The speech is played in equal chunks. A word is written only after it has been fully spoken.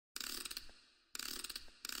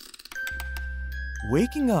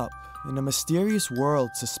Waking up in a mysterious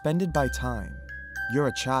world suspended by time, you're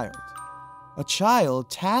a child. A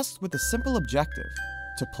child tasked with a simple objective,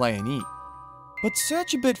 to play and eat. But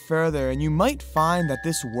search a bit further and you might find that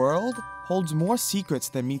this world holds more secrets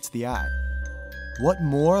than meets the eye. What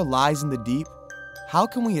more lies in the deep? How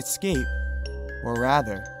can we escape? Or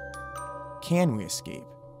rather, can we escape?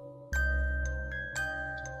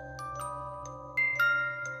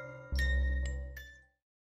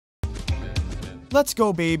 Let's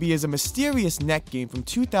Go Baby is a mysterious net game from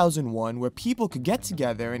 2001 where people could get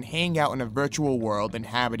together and hang out in a virtual world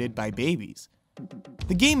inhabited by babies.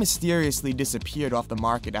 The game mysteriously disappeared off the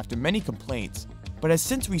market after many complaints, but has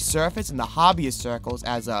since resurfaced in the hobbyist circles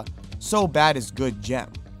as a so bad is good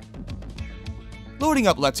gem. Loading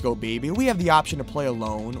up Let's Go Baby, we have the option to play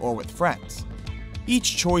alone or with friends.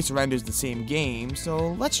 Each choice renders the same game,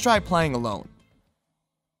 so let's try playing alone.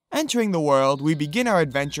 Entering the world, we begin our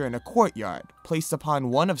adventure in a courtyard, placed upon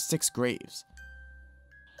one of 6 graves.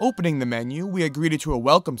 Opening the menu, we are greeted to a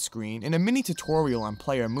welcome screen and a mini tutorial on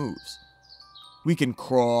player moves. We can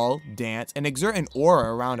crawl, dance, and exert an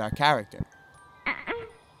aura around our character.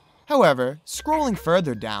 However, scrolling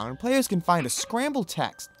further down, players can find a scrambled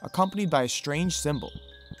text accompanied by a strange symbol.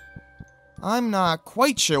 I'm not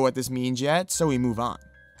quite sure what this means yet, so we move on.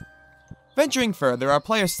 Venturing further, our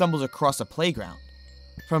player stumbles across a playground.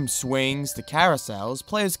 From swings to carousels,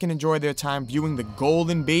 players can enjoy their time viewing the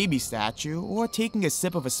golden baby statue or taking a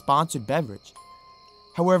sip of a sponsored beverage.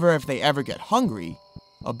 However, if they ever get hungry,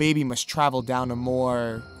 a baby must travel down a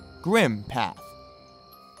more grim path.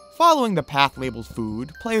 Following the path labeled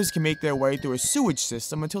food, players can make their way through a sewage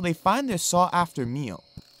system until they find their sought-after meal.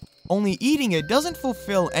 Only eating it doesn't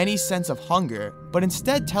fulfill any sense of hunger, but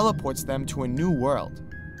instead teleports them to a new world.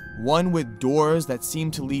 One with doors that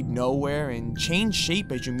seem to lead nowhere and change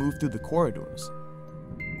shape as you move through the corridors.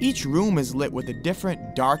 Each room is lit with a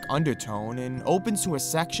different dark undertone and opens to a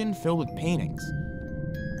section filled with paintings.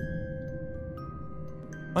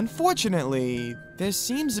 Unfortunately, there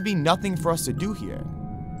seems to be nothing for us to do here,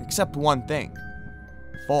 except one thing: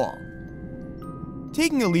 fall.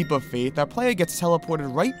 Taking a leap of faith, our player gets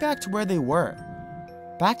teleported right back to where they were,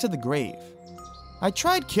 back to the grave. I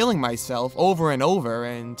tried killing myself over and over,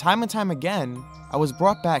 and time again, I was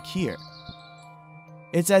brought back here.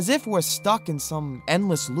 It's as if we're stuck in some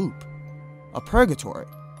endless loop, a purgatory.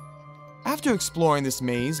 After exploring this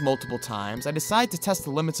maze multiple times, I decide to test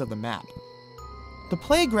the limits of the map. The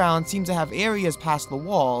playground seems to have areas past the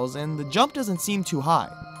walls, and the jump doesn't seem too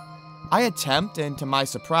high. I attempt, and to my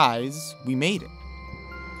surprise, we made it.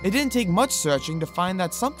 It didn't take much searching to find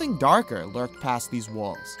that something darker lurked past these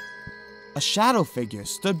walls. A shadow figure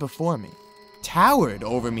stood before me, towered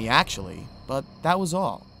over me actually, but that was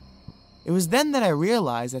all. It was then that I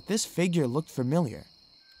realized that this figure looked familiar.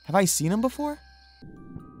 Have I seen him before?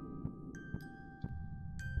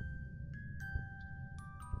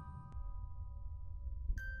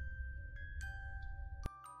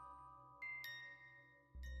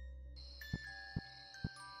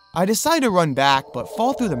 I decide to run back, but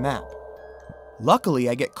fall through the map. Luckily,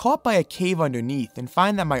 I get caught by a cave underneath and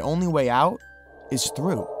find that my only way out is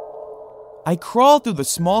through. I crawl through the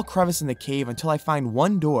small crevice in the cave until I find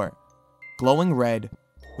one door, glowing red,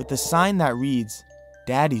 with a sign that reads,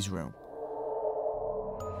 Daddy's Room.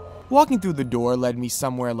 Walking through the door led me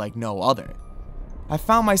somewhere like no other. I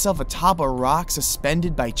found myself atop a rock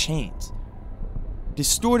suspended by chains.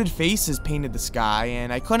 Distorted faces painted the sky,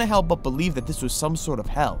 and I couldn't help but believe that this was some sort of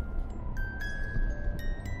hell.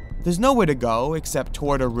 There's nowhere to go except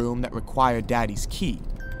toward a room that required Daddy's key.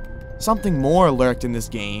 Something more lurked in this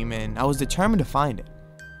game, and I was determined to find it.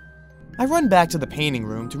 I run back to the painting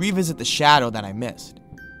room to revisit the shadow that I missed.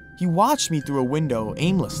 He watched me through a window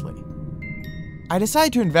aimlessly. I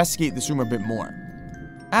decide to investigate this room a bit more.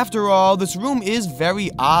 After all, this room is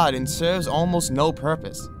very odd and serves almost no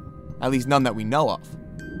purpose, at least none that we know of.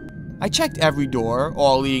 I checked every door,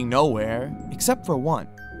 all leading nowhere, except for one.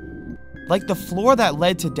 Like the floor that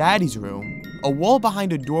led to Daddy's room, a wall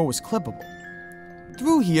behind a door was clippable.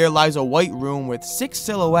 Through here lies a white room with 6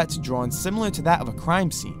 silhouettes drawn similar to that of a crime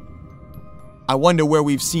scene. I wonder where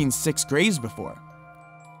we've seen 6 graves before.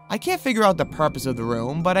 I can't figure out the purpose of the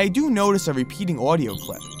room, but I do notice a repeating audio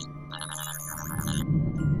clip.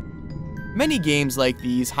 Many games like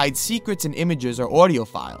these hide secrets in images or audio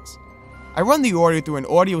files. I run the audio through an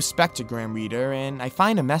audio spectrogram reader and I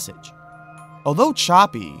find a message. Although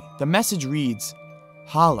choppy, the message reads,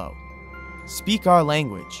 Hollow, speak our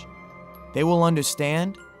language. They will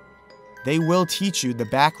understand. They will teach you the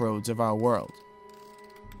backroads of our world.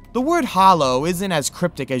 The word hollow isn't as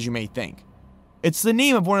cryptic as you may think. It's the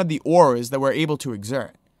name of one of the auras that we're able to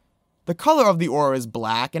exert. The color of the aura is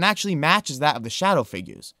black and actually matches that of the shadow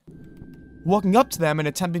figures. Walking up to them and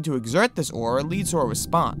attempting to exert this aura leads to a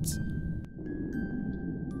response.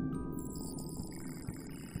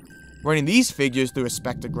 Running these figures through a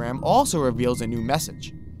spectrogram also reveals a new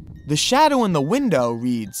message. The shadow in the window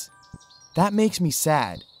reads, "That makes me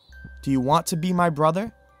sad. Do you want to be my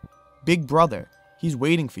brother? Big brother, he's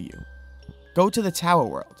waiting for you. Go to the tower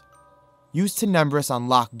world. Use Tenebris on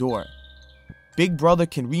locked door. Big brother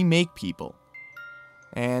can remake people."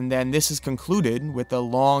 And then this is concluded with a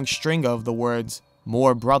long string of the words,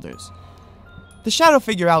 "More brothers." The shadow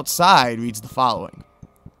figure outside reads the following.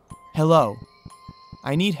 "Hello.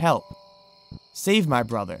 I need help. Save my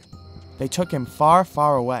brother. They took him far,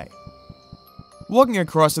 far away." Walking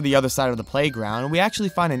across to the other side of the playground, we actually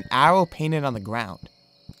find an arrow painted on the ground.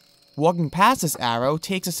 Walking past this arrow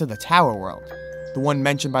takes us to the tower world, the one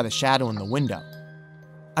mentioned by the shadow in the window.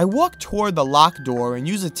 I walk toward the locked door and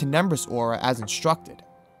use a Tenebris aura as instructed.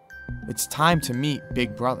 It's time to meet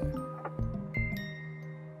Big Brother.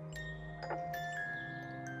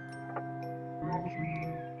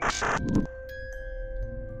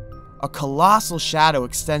 A colossal shadow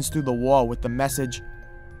extends through the wall with the message,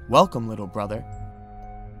 "Welcome, little brother.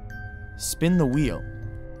 Spin the wheel."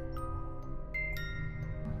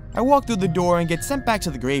 I walk through the door and get sent back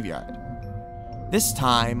to the graveyard. This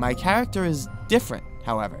time, my character is different,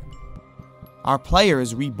 however. Our player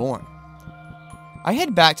is reborn. I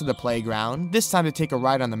head back to the playground, this time to take a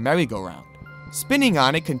ride on the merry-go-round. Spinning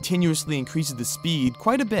on it continuously increases the speed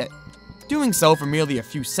quite a bit. Doing so for merely a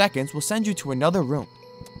few seconds will send you to another room.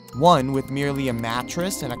 One with merely a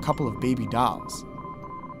mattress and a couple of baby dolls.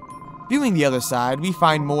 Viewing the other side, we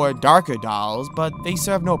find more darker dolls, but they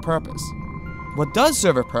serve no purpose. What does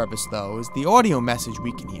serve a purpose, though, is the audio message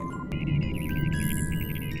we can hear.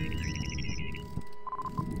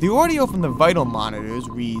 The audio from the vital monitors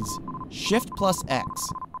reads, "Shift+X.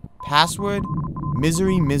 Password,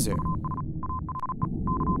 Misery Miser."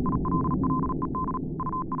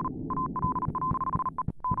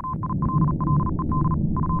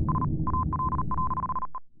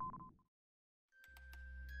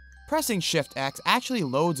 Pressing Shift-X actually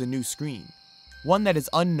loads a new screen, one that is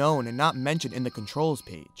unknown and not mentioned in the controls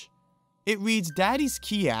page. It reads Daddy's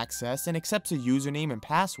key access and accepts a username and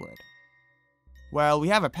password. Well, we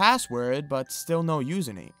have a password, but still no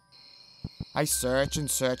username. I search and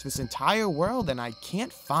search this entire world and I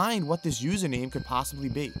can't find what this username could possibly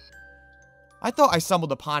be. I thought I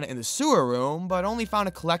stumbled upon it in the sewer room, but only found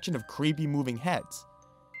a collection of creepy moving heads.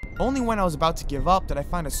 Only when I was about to give up did I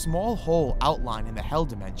find a small hole outlined in the hell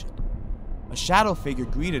dimension. A shadow figure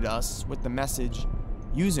greeted us with the message,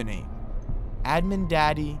 "Username, Admin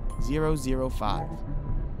Daddy 005.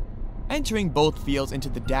 Entering both fields into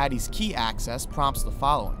the Daddy's key access prompts the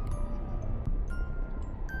following.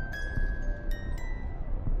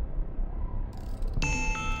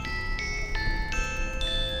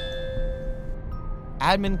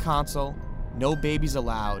 Admin console, no babies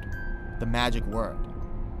allowed, the magic word.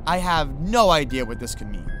 I have no idea what this could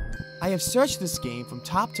mean. I have searched this game from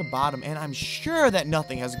top to bottom and I'm sure that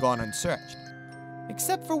nothing has gone unsearched.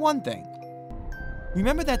 Except for one thing.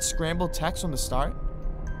 Remember that scrambled text from the start?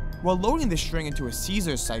 Well, loading the string into a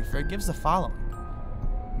Caesar cipher gives the following.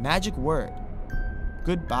 Magic word.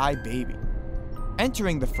 Goodbye, baby.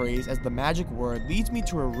 Entering the phrase as the magic word leads me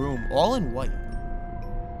to a room all in white.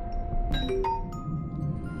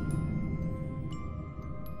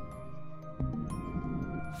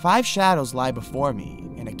 Five shadows lie before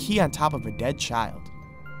me, and a key on top of a dead child.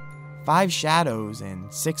 5 shadows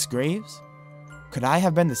and 6 graves? Could I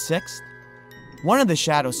have been the 6th? One of the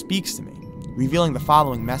shadows speaks to me, revealing the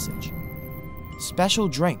following message. Special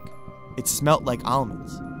drink. It smelt like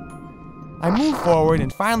almonds. I move forward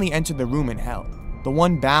and finally enter the room in hell, the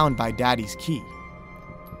one bound by Daddy's key.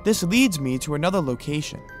 This leads me to another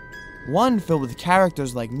location, one filled with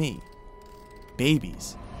characters like me,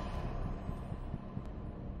 babies.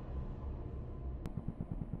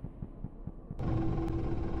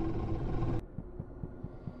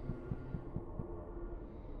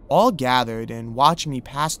 All gathered and watching me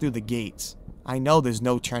pass through the gates, I know there's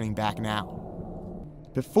no turning back now.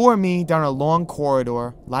 Before me, down a long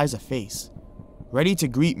corridor, lies a face, ready to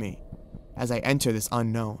greet me as I enter this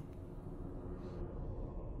unknown.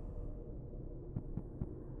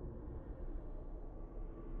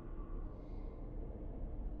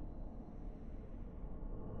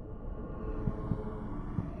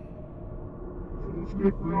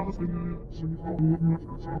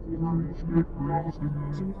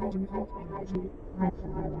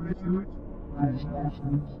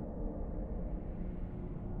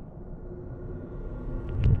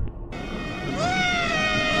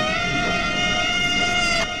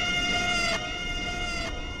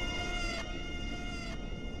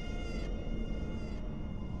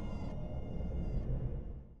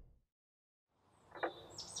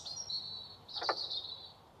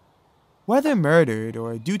 Whether murdered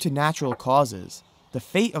or due to natural causes, the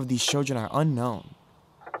fate of these children are unknown.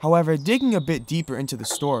 However, digging a bit deeper into the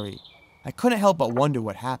story, I couldn't help but wonder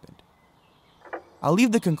what happened. I'll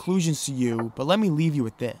leave the conclusions to you, but let me leave you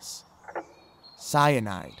with this.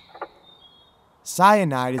 Cyanide.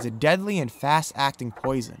 Cyanide is a deadly and fast-acting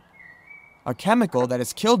poison, a chemical that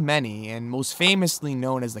has killed many, and most famously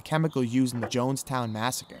known as the chemical used in the Jonestown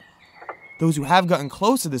Massacre. Those who have gotten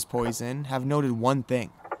close to this poison have noted one thing: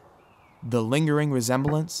 the lingering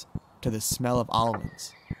resemblance to the smell of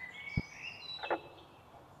almonds.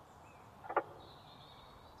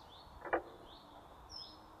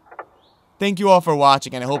 Thank you all for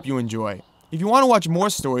watching, and I hope you enjoy. If you want to watch more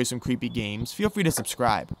stories from creepy games, feel free to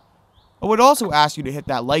subscribe. I would also ask you to hit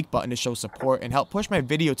that like button to show support and help push my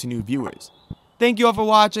video to new viewers. Thank you all for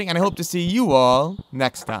watching, and I hope to see you all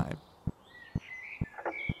next time.